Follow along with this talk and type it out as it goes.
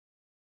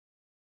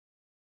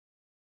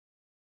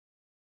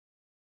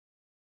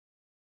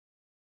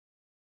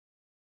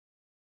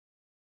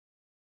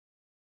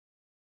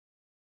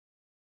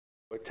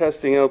We're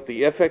testing out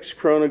the FX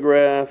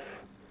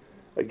chronograph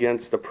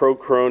against the Pro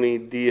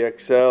Chrony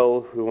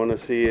DXL. We want to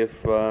see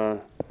if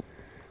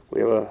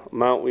we have a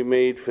mount we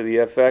made for the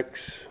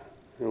FX,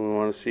 and we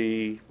want to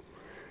see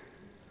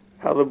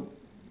how the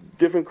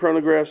different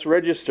chronographs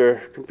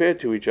register compared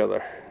to each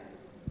other.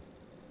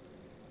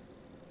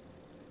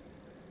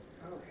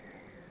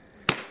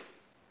 Okay.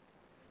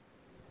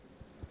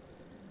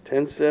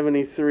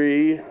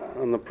 1073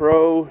 on the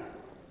Pro.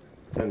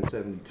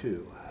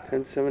 1072.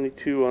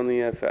 1072 on the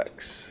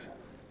FX.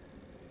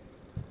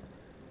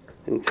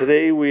 And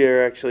today we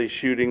are actually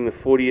shooting the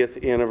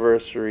 40th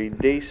anniversary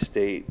day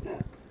state,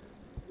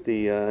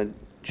 the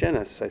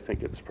Genesis, I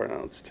think it's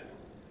pronounced.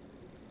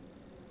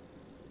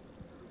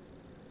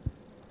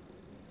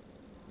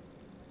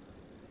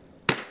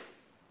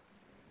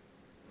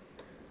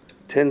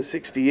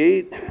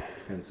 .1068.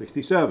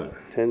 1067.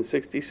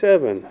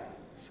 1067.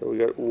 So we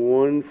got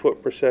 1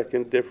 foot per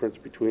second difference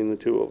between the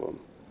two of them.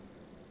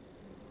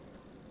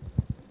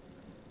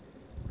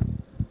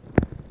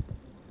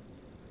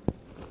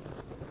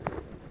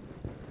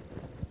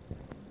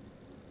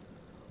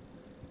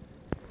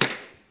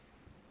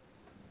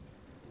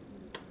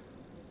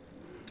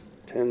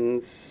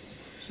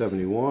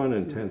 .71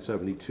 and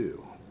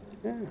 1072.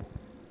 Yeah.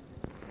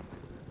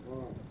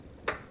 Wow.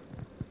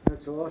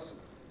 That's awesome.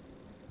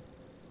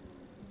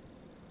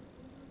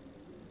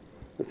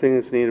 The thing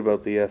that's neat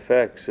about the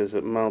FX is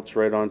it mounts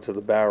right onto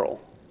the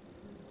barrel.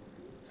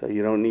 So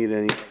you don't need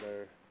any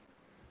other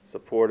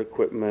support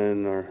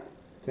equipment or...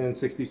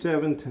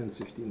 1067,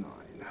 1069.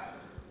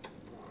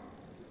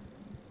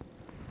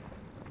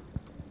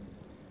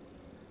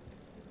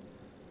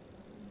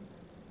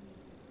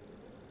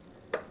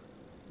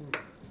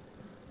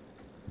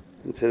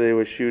 And today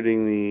we're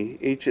shooting the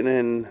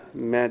H&N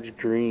Magic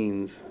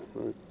Greens,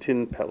 the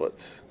tin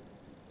pellets.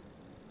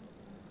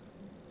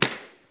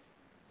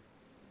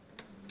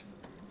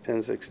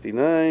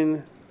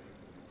 1069.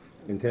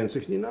 And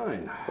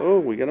 1069. Oh,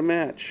 we got a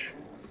match.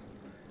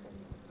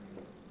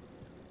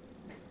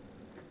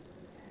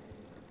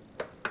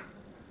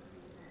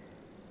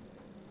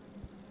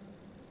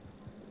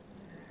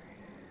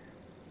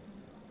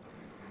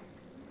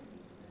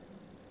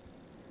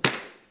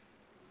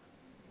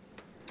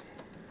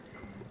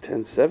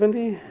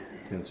 .1070.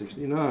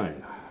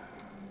 1069.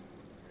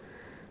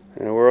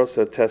 And we're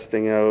also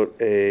testing out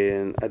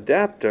an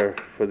adapter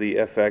for the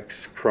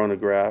FX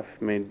chronograph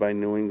made by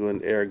New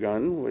England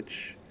AirGun,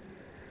 which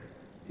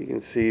you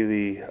can see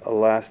the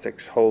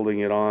elastics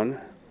holding it on.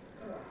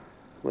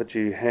 Let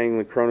you hang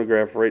the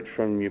chronograph right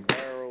from your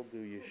barrel, do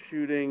your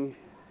shooting.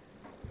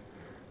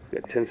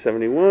 Got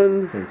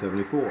 1071.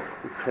 1074.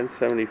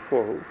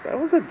 1074. That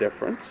was a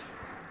difference.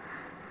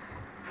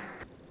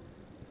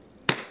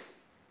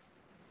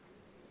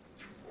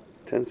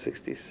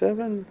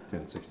 1067.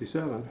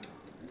 1067.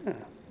 Yeah.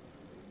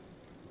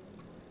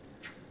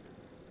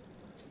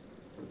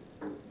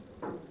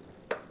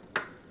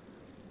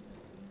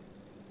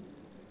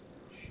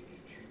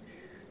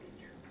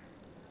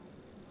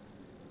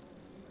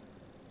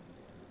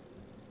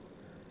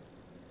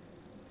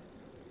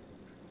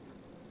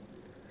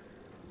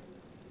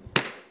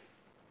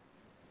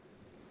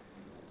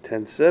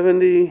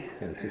 .1070.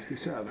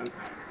 1067.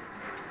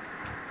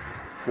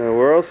 Now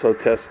we're also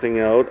testing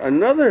out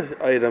another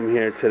item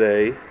here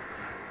today.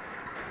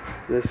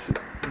 This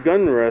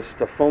gun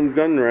rest, a foam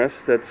gun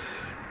rest that's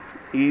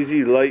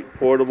easy, light,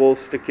 portable.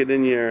 Stick it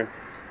in your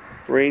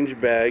range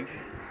bag.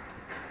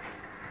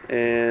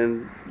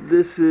 And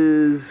this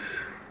is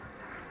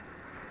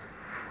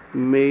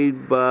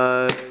made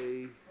by,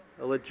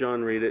 I'll let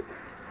John read it.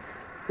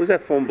 Who's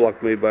that foam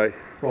block made by?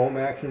 Foam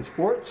Action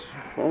Sports.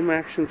 Foam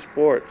Action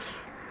Sports.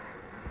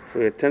 So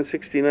we got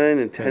 1069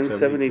 and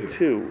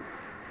 1072.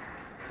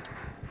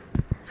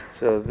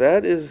 So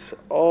that is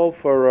all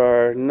for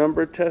our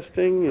number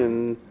testing,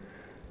 and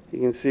you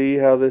can see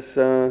how this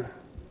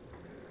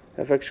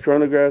FX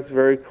chronograph is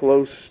very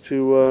close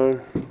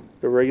to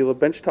the regular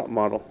benchtop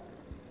model.